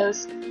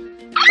videos.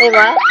 Wait,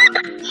 what?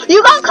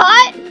 You got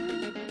caught?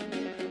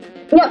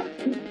 No.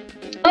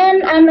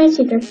 And I'm a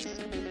seeker.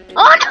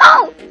 Oh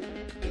no!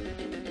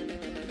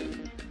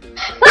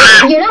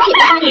 You're not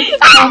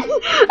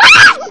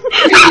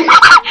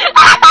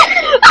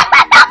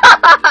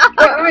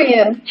Where are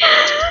you?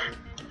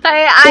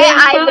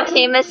 I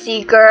became a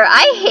seeker.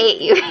 I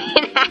hate you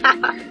right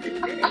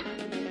now.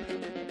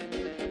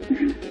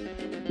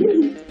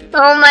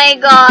 Oh my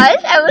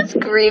gosh, I was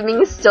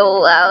screaming so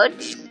loud.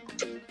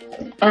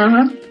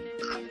 Uh-huh.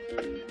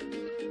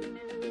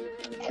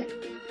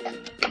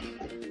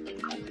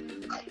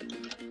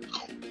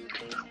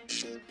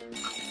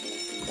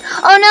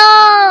 Oh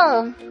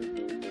no!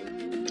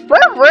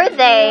 Where were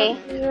they?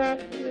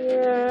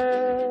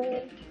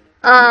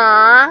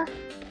 Aww.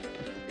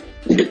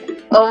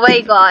 Oh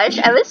my gosh,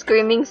 I was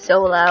screaming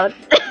so loud.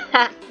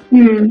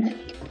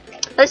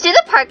 Let's do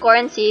the parkour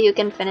and see who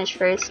can finish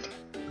first.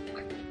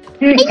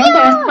 Okay,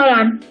 hold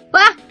on.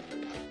 Ah!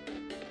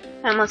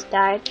 I almost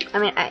died. I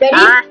mean, Ready?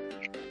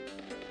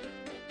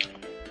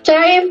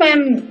 Sorry if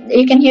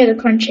you can hear the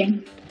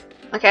crunching.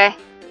 Okay.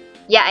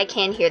 Yeah, I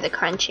can hear the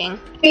crunching.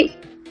 Hey,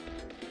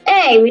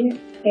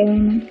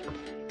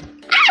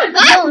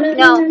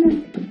 No.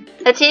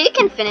 Let's see who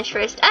can finish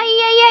first.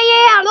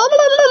 Yeah.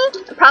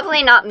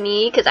 Probably not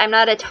me, because I'm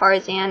not a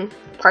Tarzan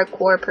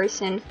parkour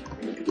person.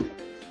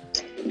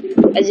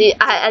 As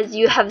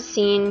you have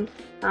seen.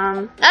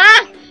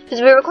 Because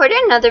we recorded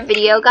another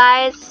video,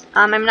 guys.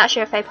 I'm not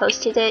sure if I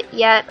posted it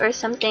yet or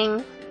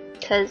something,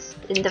 because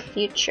in the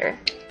future.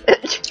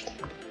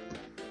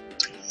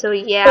 So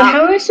yeah. But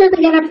how are we supposed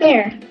to get up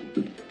there?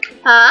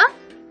 Huh?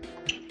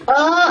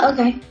 Oh,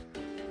 okay.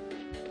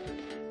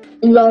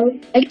 Lol.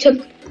 I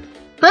took.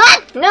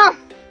 Ah! No.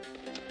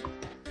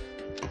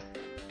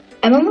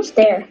 I'm almost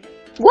there.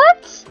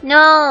 What?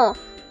 No.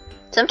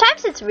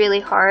 Sometimes it's really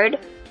hard.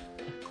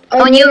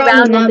 When you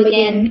round will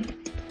begin.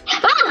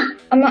 Ah!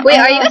 Wait,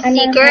 are you a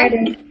seeker?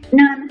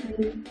 No, I'm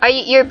not.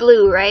 You're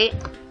blue, right?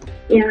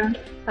 Yeah.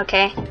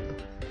 Okay.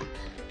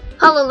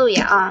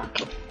 Hallelujah. Oh,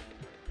 okay.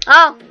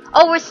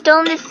 Oh, we're still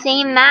in the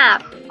same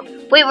map.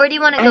 Wait, where do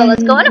you want to go?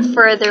 Let's go on a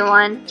further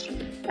one.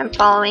 I'm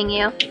following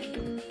you.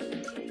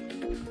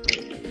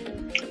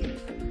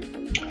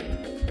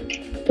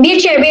 Be a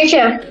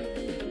chair.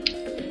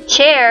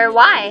 Chair?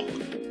 Why?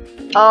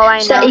 Oh, I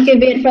know. So that you could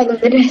be in front of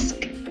the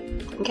desk.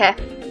 Okay.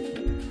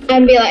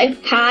 And be like,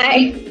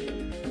 hi.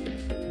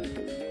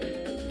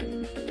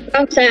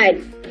 Wrong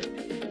side.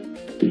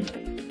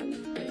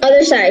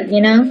 Other side,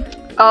 you know?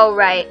 Oh,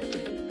 right.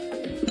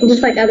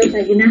 Just like other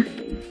side, you know?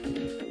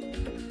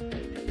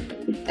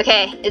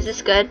 Okay, is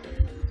this good?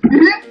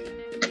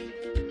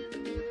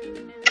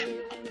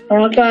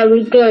 Okay,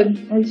 we're good.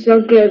 It's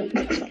so good.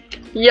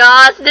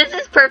 Yes, this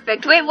is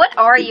perfect. Wait, what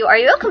are you? Are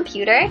you a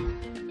computer?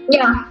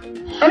 Yeah.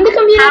 I'm the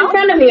computer in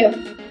front of you.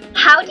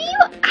 How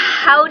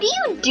do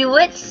you do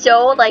it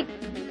so, like,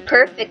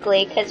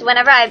 perfectly? Because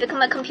whenever I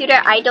become a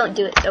computer, I don't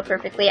do it so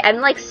perfectly.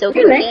 I'm, like, so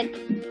crooked.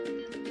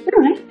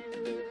 Really?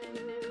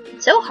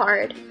 It's so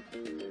hard.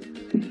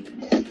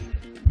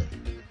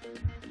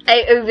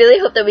 I really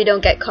hope that we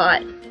don't get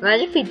caught.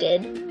 Imagine if we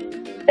did.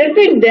 If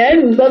we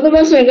did, both of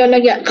us are gonna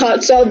get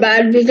caught so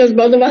bad because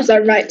both of us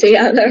are right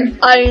together.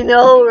 I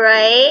know,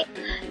 right?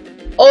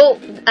 Oh,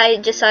 I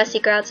just saw a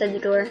seeker outside the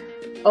door.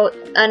 Oh,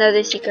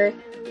 another seeker.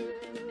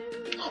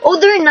 Oh,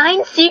 there are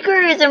 9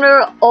 seekers, and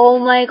oh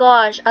my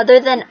gosh, other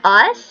than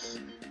us,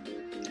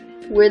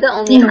 we're the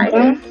only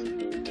hiders.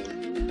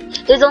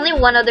 There's only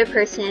one other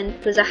person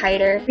who's a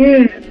hider.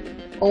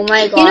 Oh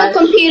my god. You know,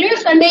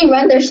 computers when they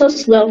run, they're so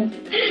slow.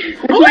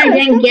 That's why I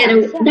didn't get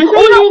away. That's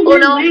why I didn't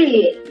get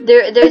away.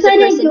 There's a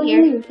person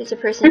here. There's a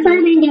person That's why I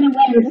here. didn't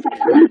get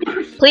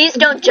away. Please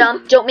don't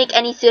jump. Don't make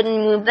any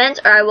sudden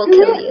movements, or I will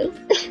kill you.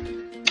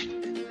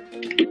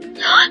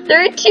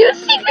 There are 2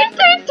 secrets.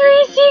 There are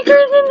 3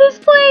 secrets in this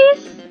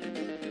place.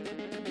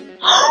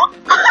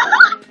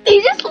 They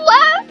just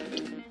left.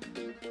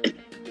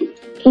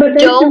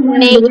 Don't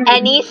make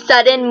any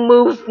sudden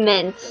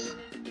movements.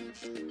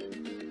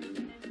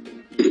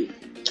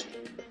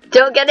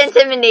 Don't get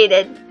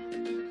intimidated.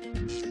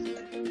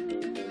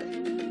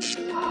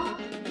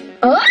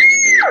 Oh,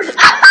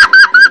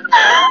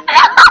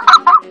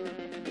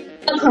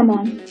 come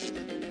on.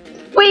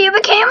 Wait, you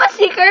became a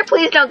seeker?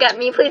 Please don't get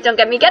me. Please don't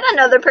get me. Get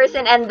another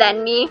person and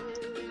then me.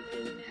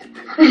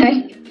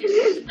 Hi.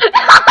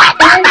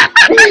 I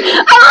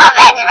love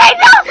it right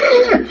now.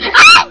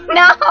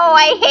 No,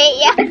 I hate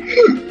you.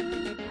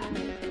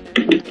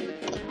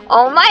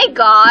 Oh my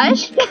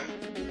gosh.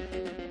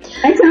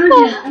 I told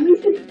you. I'm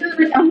used to do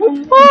like a whole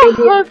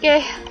video.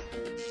 Okay.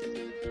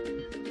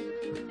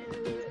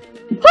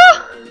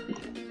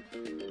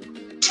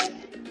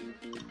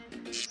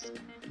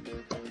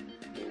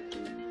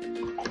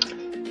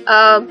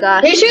 Oh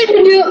gosh. We should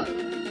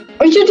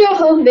do a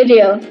whole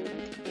video.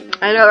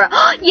 I know.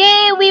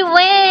 Yay, we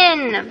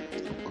win!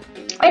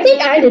 I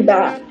think I did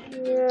that.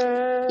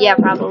 Yeah,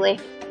 probably.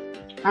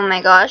 Oh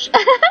my gosh.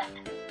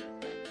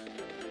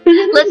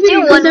 Let's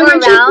do one more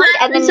round,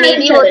 and then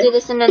maybe we'll do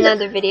this in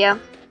another video.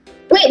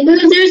 Wait,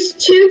 there's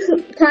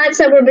 2 plants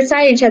that were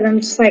beside each other. I'm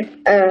just like,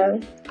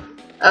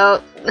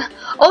 Oh,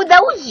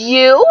 that was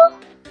you?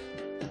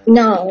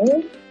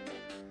 no.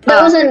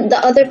 That wasn't the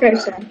other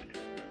person.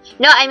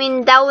 No, I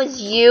mean that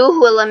was you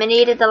who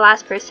eliminated the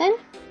last person.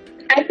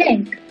 I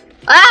think.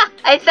 Ah!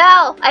 I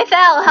fell! I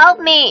fell! Help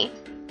me!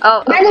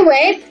 Oh. By the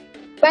way,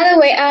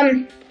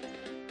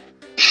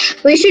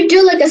 we should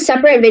do like a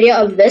separate video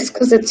of this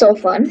because it's so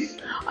fun.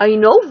 I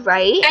know,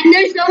 right? And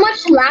there's so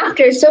much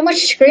laughter, so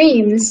much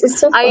screams. It's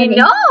so funny. I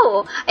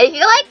know! I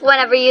feel like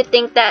whenever you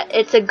think that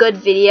it's a good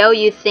video,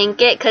 you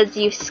think it because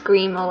you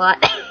scream a lot.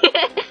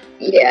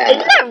 Yeah.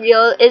 Isn't that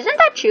real? Isn't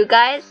that true,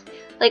 guys?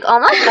 Like,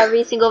 almost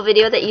every single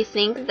video that you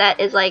think that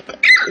is like...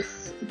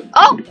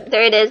 Oh!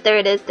 There it is, there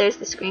it is. There's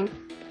the scream.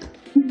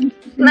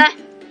 Meh.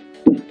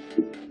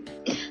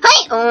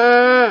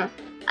 Hi!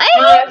 I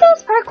hate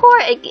this parkour.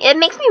 It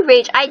makes me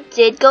rage. I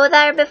did go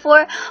there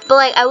before, but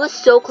like I was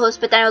so close.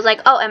 But then I was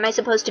like, "Oh, am I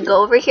supposed to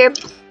go over here?"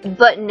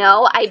 But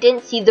no, I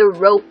didn't see the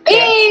rope.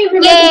 Yay!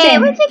 We're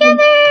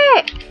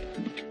together!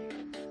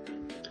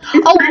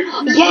 Oh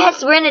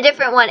yes, we're in a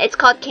different one. It's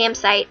called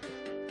Campsite.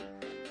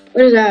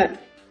 What is that?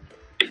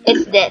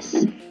 It's this.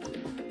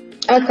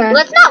 Okay.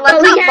 Let's not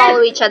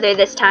follow each other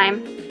this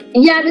time.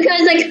 Yeah,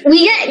 because like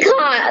we get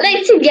caught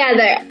like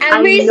together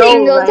every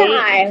single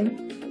time.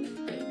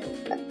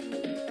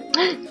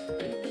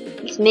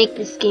 Let's make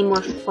this game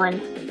more fun.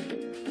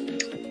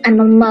 I'm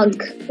a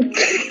mug.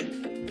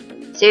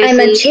 Seriously, I'm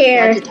a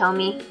chair. You have to tell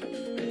me.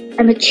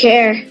 I'm a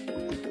chair.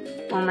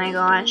 Oh my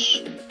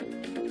gosh.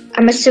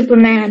 I'm a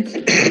Superman.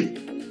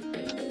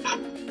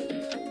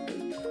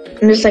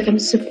 I'm just like I'm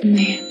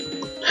Superman.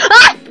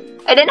 Ah!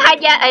 I didn't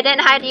hide yet. I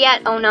didn't hide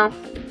yet. Oh no.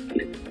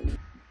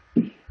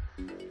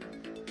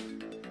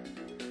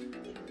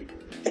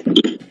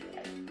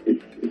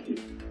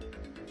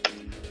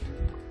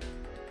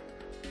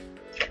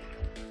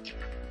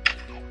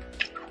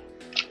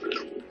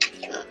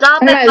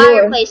 Stop that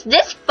fireplace.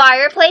 This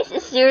fireplace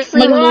is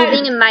seriously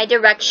moving in my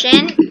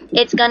direction.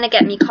 It's gonna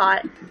get me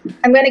caught.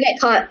 I'm gonna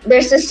get caught.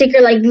 There's a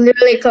secret like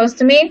literally close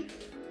to me.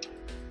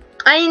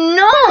 I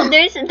know.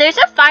 There's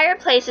a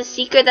fireplace, a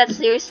secret that's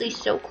seriously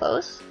so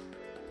close.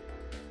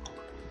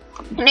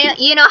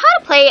 You know how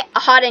to play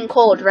hot and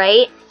cold,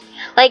 right?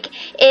 Like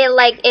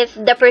if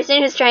the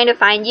person who's trying to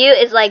find you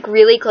is like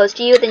really close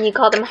to you, then you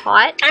call them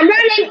hot. I'm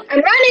running.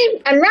 I'm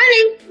running. I'm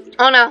running.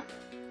 Oh no.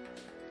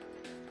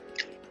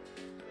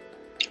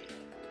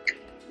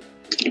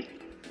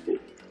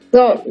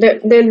 No, they're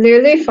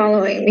literally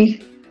following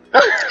me.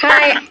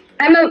 Hi,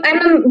 I'm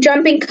a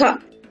jumping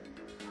cup.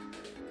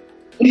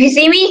 If you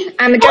see me,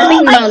 I'm a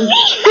jumping mug.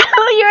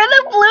 You're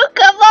the blue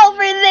cup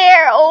over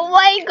there. Oh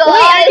my gosh.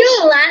 Wait, are you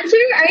a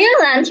lantern? Are you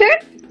a lantern?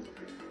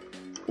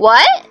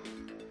 What?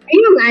 Are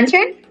you a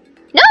lantern?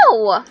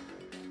 No.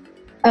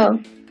 Oh,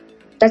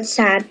 that's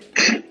sad.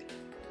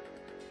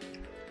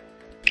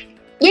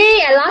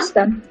 Yay, I lost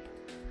them.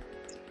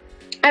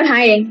 I'm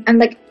hiding. I'm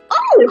like,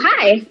 oh,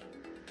 hi.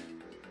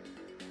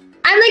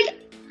 I'm like,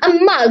 a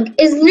mug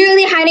is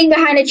literally hiding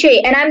behind a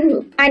tree, and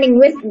I'm hiding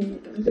with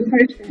the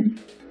person.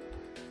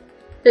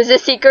 There's a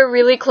seeker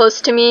really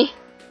close to me.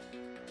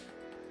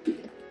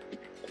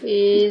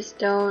 Please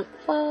don't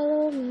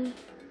follow me.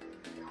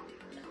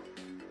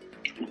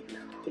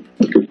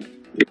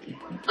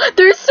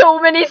 There's so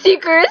many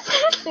seekers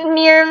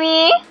near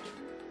me.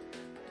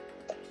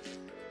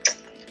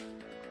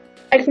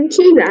 I can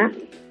see that.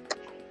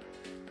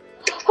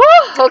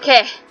 Whew,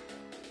 okay.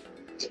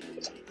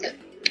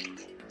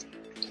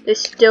 There's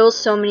still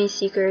so many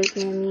seekers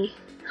near me.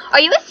 Are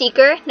you a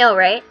seeker? No,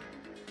 right?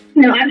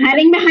 No, I'm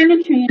hiding behind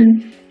a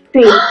tree.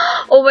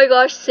 Oh my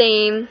gosh,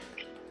 same.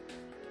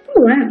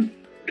 Oh wow.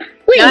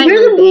 Wait, Now you're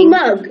I'm the blue moving.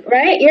 mug,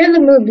 right? You're the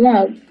blue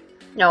mug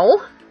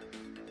No.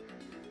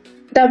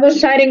 that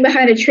was hiding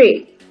behind a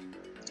tree.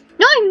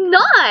 No, I'm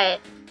not.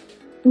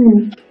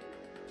 Hmm.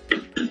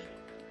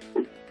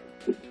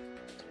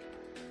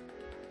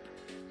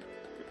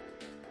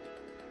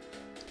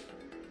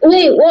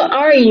 Wait, what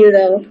are you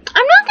though? I'm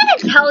not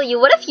gonna tell you.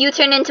 What if you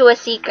turn into a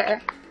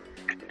seeker?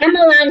 I'm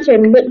a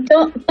lantern, but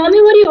don't tell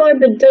me what you are,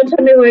 but don't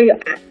tell me where you're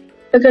at.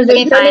 Because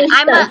Okay, there's fine.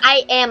 funny stuff.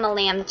 I am a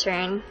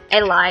lantern. I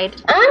lied.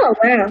 Oh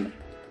wow.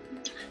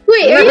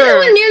 Wait, are you the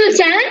one near the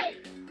tent?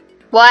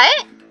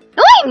 What?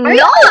 No, I'm Are you-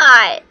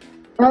 not.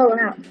 Oh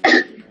wow.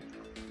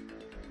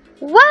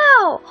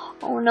 Wow.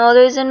 Oh no,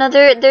 there's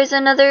another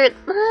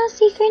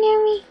seeker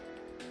near me.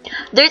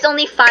 There's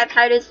only 5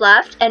 hiders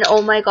left, and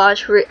oh my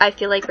gosh, I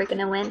feel like we're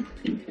gonna win.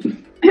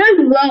 I have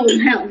low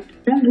health.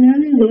 I have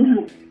really low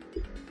health.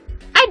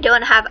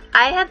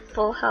 I have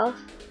full health.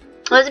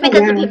 Was it because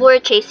the people who were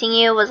chasing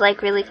you was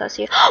like really close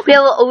to you?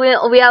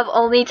 We have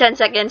only 10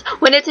 seconds.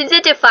 When it turns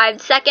into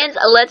 5 seconds,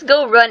 let's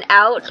go run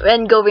out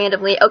and go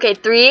randomly. Okay,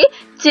 3,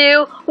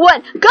 2,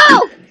 1, go!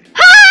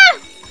 Ha!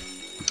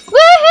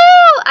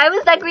 Woohoo! I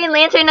was that green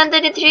lantern under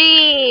the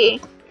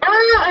tree.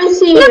 Ah, I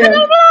see Blah, you. blah,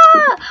 blah,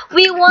 blah.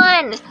 We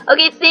won!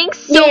 Okay, thanks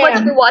so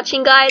much for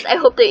watching, guys. I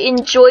hope that you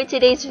enjoyed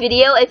today's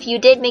video. If you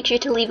did, make sure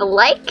to leave a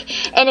like.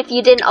 And if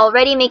you didn't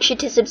already, make sure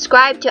to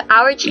subscribe to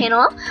our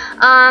channel.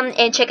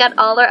 And check out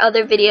all our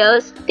other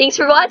videos. Thanks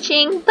for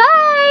watching.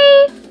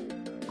 Bye!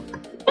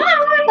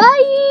 Bye.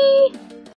 Bye!